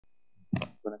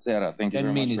Buonasera. Thank you 10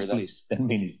 very much minutes, for that. please. 10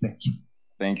 minutes. Thank you.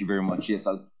 Thank you very much. Yes,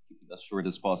 I'll keep it as short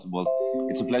as possible.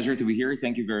 It's a pleasure to be here.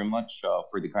 Thank you very much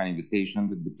for the kind invitation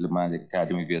to the Diplomatic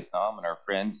Academy of Vietnam and our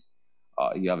friends.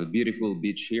 You have a beautiful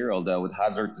beach here, although I would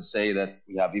hazard to say that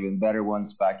we have even better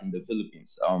ones back in the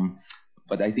Philippines.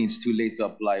 But I think it's too late to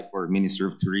apply for Minister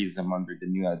of Tourism under the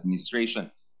new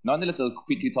administration. Nonetheless, I'll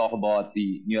quickly talk about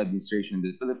the new administration in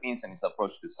the Philippines and its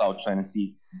approach to the South China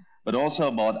Sea, but also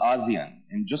about ASEAN.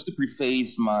 And just to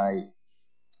preface my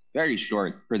very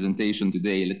short presentation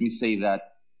today, let me say that,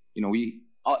 we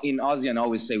in ASEAN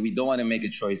always say we don't want to make a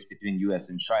choice between US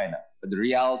and China. But the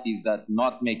reality is that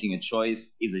not making a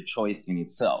choice is a choice in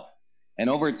itself. And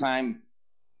over time,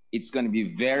 it's going to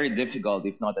be very difficult,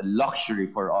 if not a luxury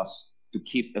for us to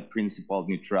keep the principle of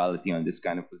neutrality on this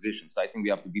kind of position. So I think we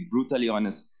have to be brutally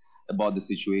honest about the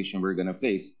situation we're going to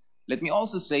face. Let me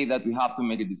also say that we have to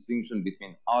make a distinction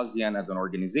between ASEAN as an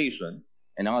organization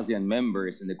and ASEAN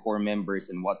members and the core members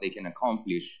and what they can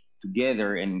accomplish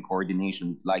together and in coordination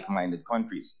with like-minded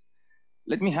countries.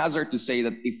 Let me hazard to say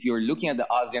that if you're looking at the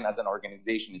ASEAN as an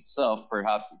organization itself,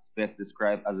 perhaps it's best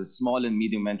described as a small and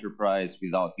medium enterprise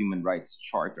without human rights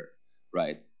charter,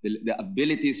 right? The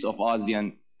abilities of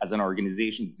ASEAN as an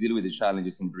organization to deal with the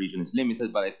challenges in the region is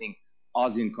limited, but I think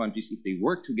ASEAN countries, if they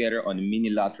work together on a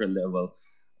minilateral level,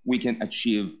 we can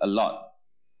achieve a lot.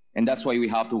 And that's why we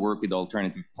have to work with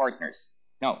alternative partners.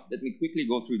 Now, let me quickly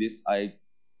go through this.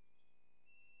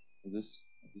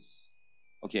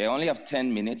 Okay, I only have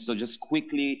 10 minutes, so just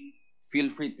quickly feel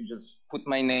free to just put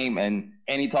my name and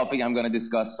any topic I'm going to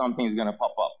discuss, something is going to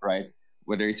pop up, right?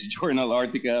 Whether it's a journal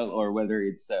article or whether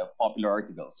it's a popular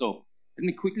article. So let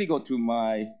me quickly go through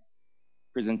my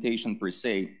presentation per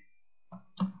se.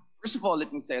 First of all,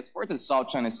 let me say, as far as the South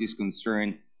China Sea is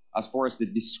concerned, as far as the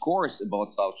discourse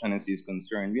about South China Sea is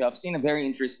concerned, we have seen a very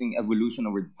interesting evolution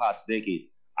over the past decade.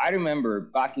 I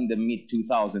remember back in the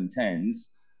mid-2010s,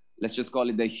 let's just call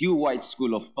it the Hugh White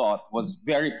school of thought, was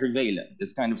very prevalent.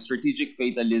 This kind of strategic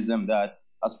fatalism that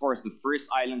as far as the first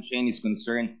island chain is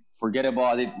concerned, forget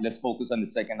about it, let's focus on the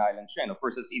second island chain. Of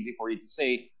course, it's easy for you to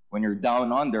say when you're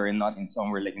down under and not in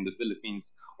somewhere like in the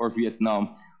Philippines or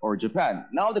Vietnam or Japan.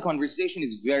 Now the conversation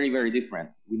is very, very different.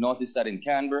 We noticed that in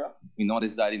Canberra, we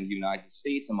noticed that in the United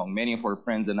States, among many of our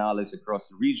friends and allies across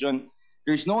the region.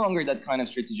 There's no longer that kind of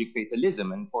strategic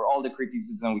fatalism. And for all the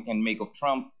criticism we can make of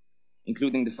Trump,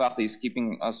 including the fact that he's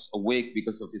keeping us awake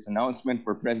because of his announcement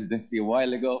for presidency a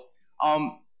while ago,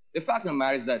 the fact of the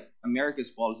matter is that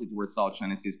America's policy towards South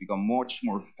China Sea has become much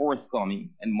more forthcoming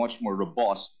and much more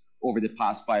robust over the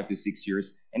past 5 to 6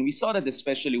 years. And we saw that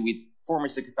especially with former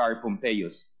Secretary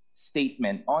Pompeo's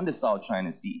statement on the South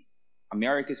China Sea,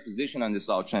 America's position on the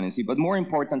South China Sea, but more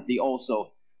importantly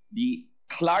also the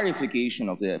clarification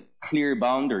of the clear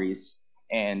boundaries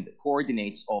and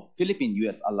coordinates of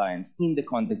Philippine-US alliance in the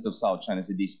context of South China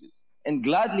Sea disputes. And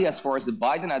gladly, as far as the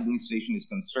Biden administration is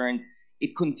concerned,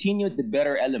 it continued the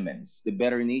better elements, the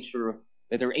better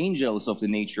angels of the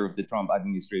nature of the Trump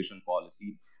administration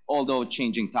policy, although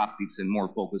changing tactics and more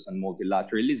focus on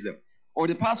multilateralism. Over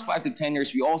the past 5 to 10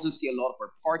 years, we also see a lot of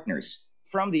our partners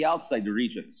from the outside the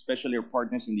region, especially our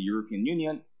partners in the European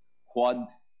Union, Quad,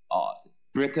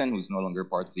 Britain, who's no longer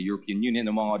part of the European Union,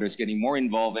 among others, getting more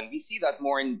involved. And we see that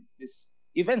more in these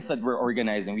events that we're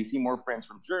organizing. We see more friends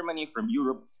from Germany, from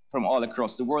Europe, from all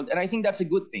across the world. And I think that's a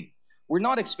good thing. We're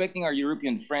not expecting our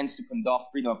European friends to conduct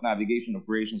freedom of navigation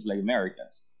operations like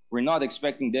Americans. We're not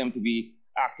expecting them to be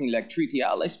acting like treaty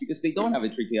allies because they don't have a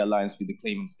treaty alliance with the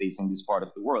claimant states in this part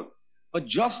of the world. But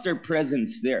just their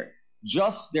presence there,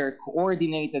 just their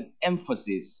coordinated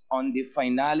emphasis on the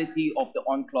finality of the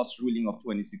UNCLOS ruling of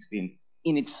 2016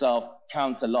 in itself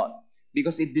counts a lot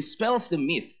because it dispels the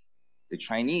myth, the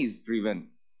Chinese-driven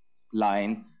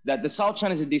line, that the South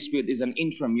China Sea dispute is an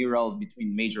intramural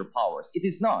between major powers. It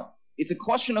is not. It's a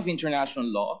question of international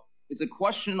law. It's a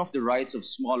question of the rights of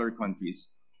smaller countries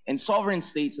and sovereign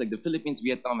states like the Philippines,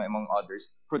 Vietnam, among others,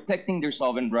 protecting their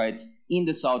sovereign rights in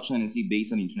the South China Sea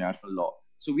based on international law.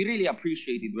 So we really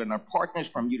appreciate it when our partners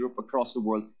from Europe across the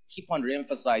world keep on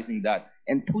re-emphasizing that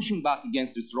and pushing back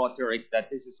against this rhetoric that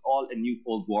this is all a new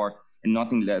Cold War and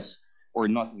nothing less or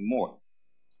nothing more.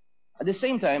 At the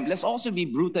same time, let's also be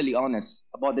brutally honest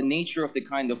about the nature of the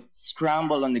kind of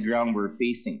scramble on the ground we're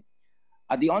facing.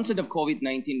 At the onset of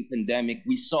COVID-19 pandemic,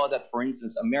 we saw that, for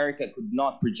instance, America could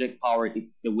not project power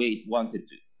the way it wanted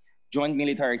to. Joint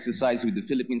military exercises with the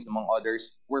Philippines, among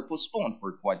others, were postponed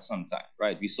for quite some time,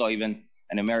 right? We saw even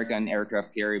an American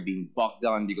aircraft carrier being bogged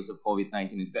down because of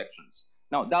COVID-19 infections.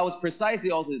 Now, that was precisely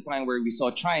also the time where we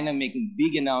saw China making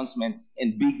big announcements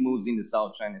and big moves in the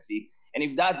South China Sea. And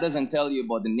if that doesn't tell you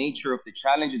about the nature of the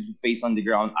challenges you face on the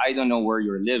ground, I don't know where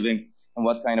you're living and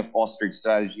what kind of ostrich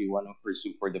strategy you want to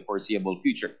pursue for the foreseeable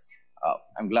future.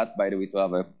 I'm glad, by the way, to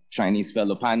have a Chinese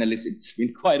fellow panelist. It's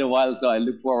been quite a while, so I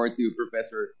look forward to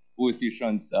Professor Wu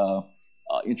Xishun's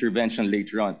intervention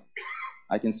later on.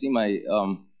 I can see my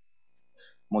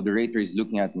moderator is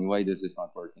looking at me. Why this is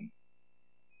not working?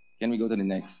 Can we go to the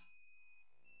next?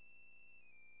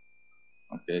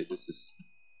 Okay, this is...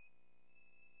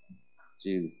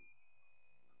 Jeez.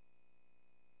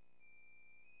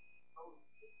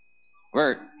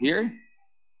 Where? Here?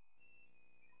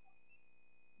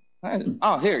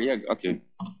 Oh, here. Yeah. Okay.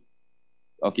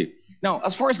 Okay. Now,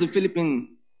 as far as the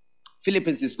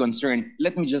Philippines is concerned,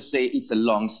 let me just say it's a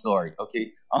long story.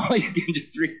 Okay. You can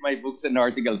just read my books and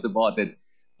articles about it.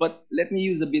 But let me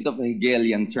use a bit of a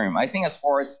Hegelian term. I think as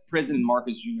far as President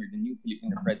Marcos Jr., the new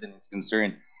Filipino president, is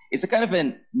concerned, it's a kind of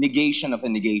a negation of a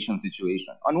negation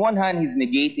situation. On one hand, he's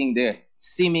negating the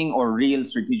seeming or real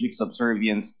strategic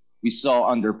subservience we saw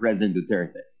under President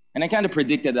Duterte. And I kind of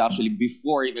predicted actually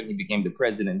before even he became the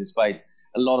president, despite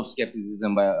a lot of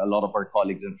skepticism by a lot of our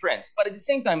colleagues and friends. But at the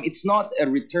same time, it's not a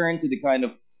return to the kind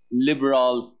of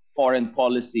liberal foreign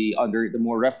policy under the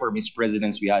more reformist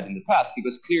presidents we had in the past,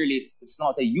 because clearly it's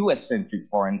not a US-centric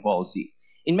foreign policy.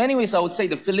 In many ways, I would say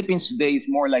the Philippines today is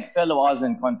more like fellow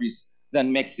ASEAN countries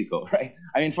than Mexico, right?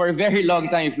 I mean, for a very long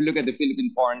time, if you look at the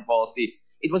Philippine foreign policy,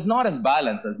 it was not as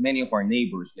balanced as many of our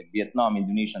neighbors like Vietnam,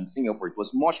 Indonesia, and Singapore. It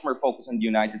was much more focused on the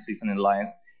United States and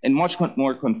alliance and much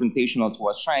more confrontational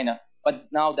towards China. But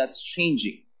now that's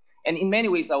changing. And in many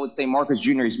ways, I would say Marcos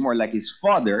Jr. is more like his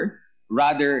father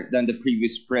rather than the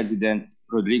previous president,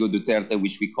 Rodrigo Duterte,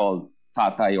 which we call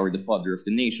Tatay or the father of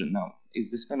the nation. Now,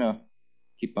 is this going to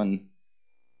keep on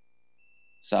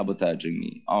sabotaging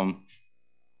me?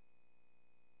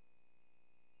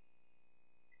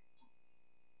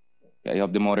 Okay, I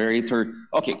have the moderator.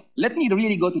 Okay, let me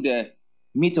really go to the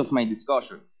meat of my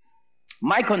discussion.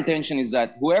 My contention is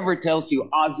that whoever tells you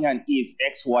ASEAN is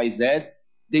XYZ,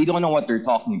 they don't know what they're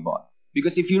talking about.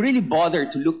 Because if you really bother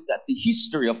to look at the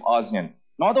history of ASEAN,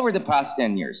 not over the past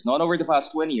 10 years, not over the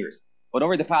past 20 years, but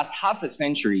over the past half a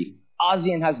century,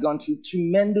 ASEAN has gone through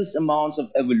tremendous amounts of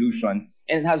evolution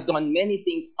and it has done many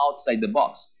things outside the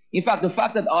box. In fact, the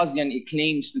fact that ASEAN it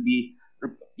claims to be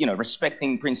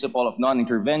respecting principle of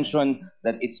non-intervention,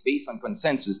 that it's based on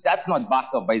consensus, that's not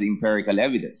backed up by the empirical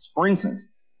evidence. For instance,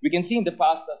 we can see in the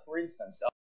past that, for instance,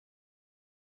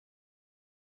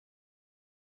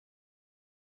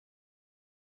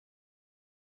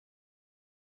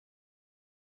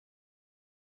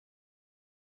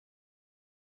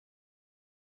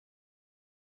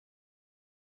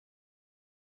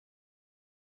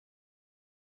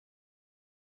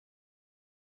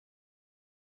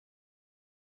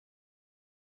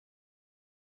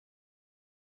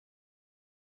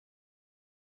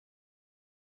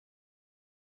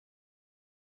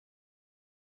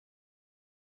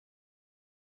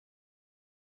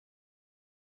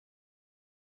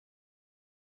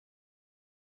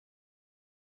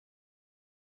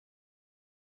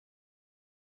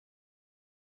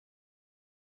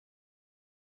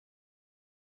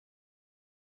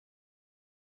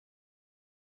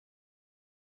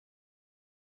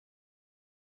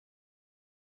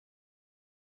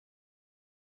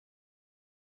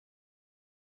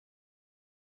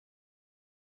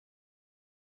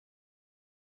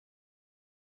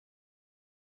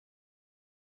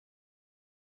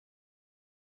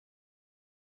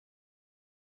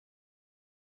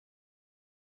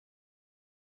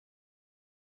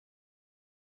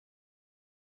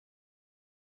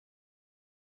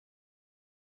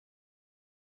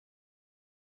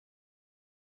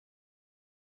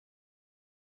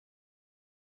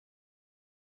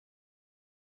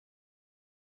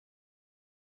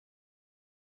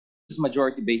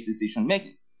 majority-based decision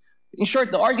making. In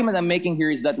short, the argument I'm making here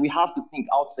is that we have to think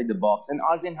outside the box, and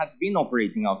ASEAN has been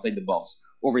operating outside the box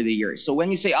over the years. So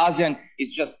when you say ASEAN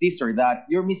is just this or that,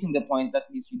 you're missing the point. That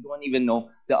means you don't even know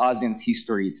the ASEAN's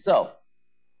history itself.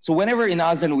 So whenever in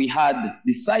ASEAN we had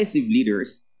decisive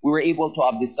leaders, we were able to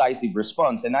have decisive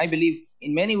response. And I believe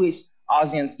in many ways,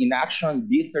 ASEAN's inaction,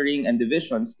 dithering, and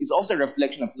divisions is also a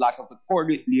reflection of lack of a core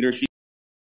leadership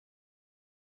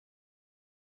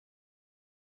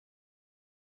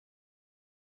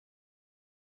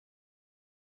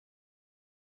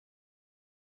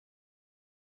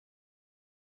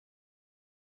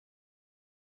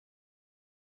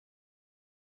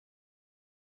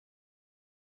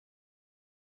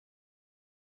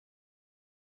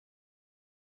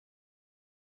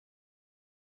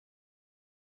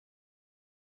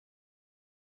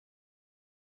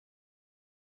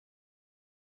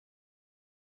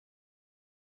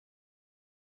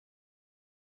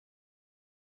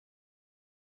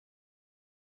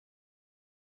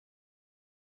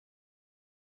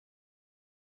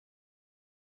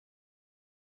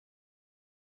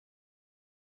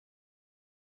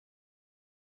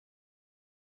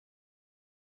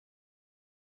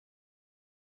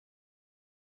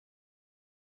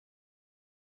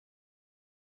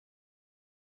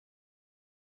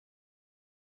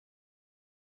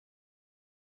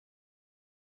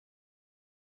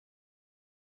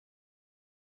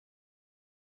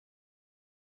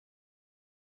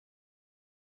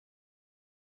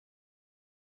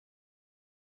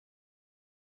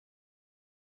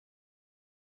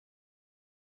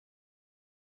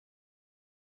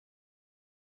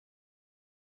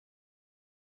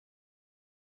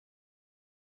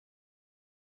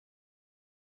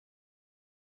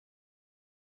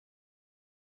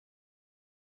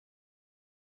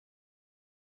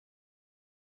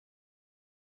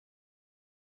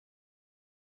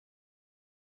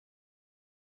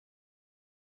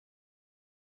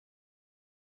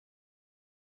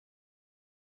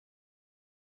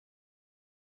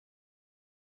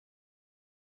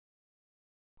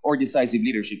or decisive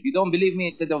leadership. You don't believe me?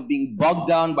 Instead of being bogged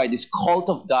down by this cult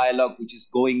of dialogue which is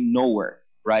going nowhere,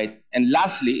 right? And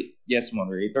lastly, yes,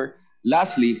 moderator,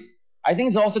 lastly, I think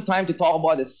it's also time to talk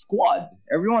about the squad.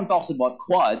 Everyone talks about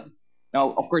quad.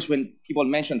 Now, of course, when people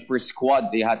mention first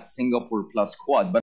squad, they had Singapore plus quad. But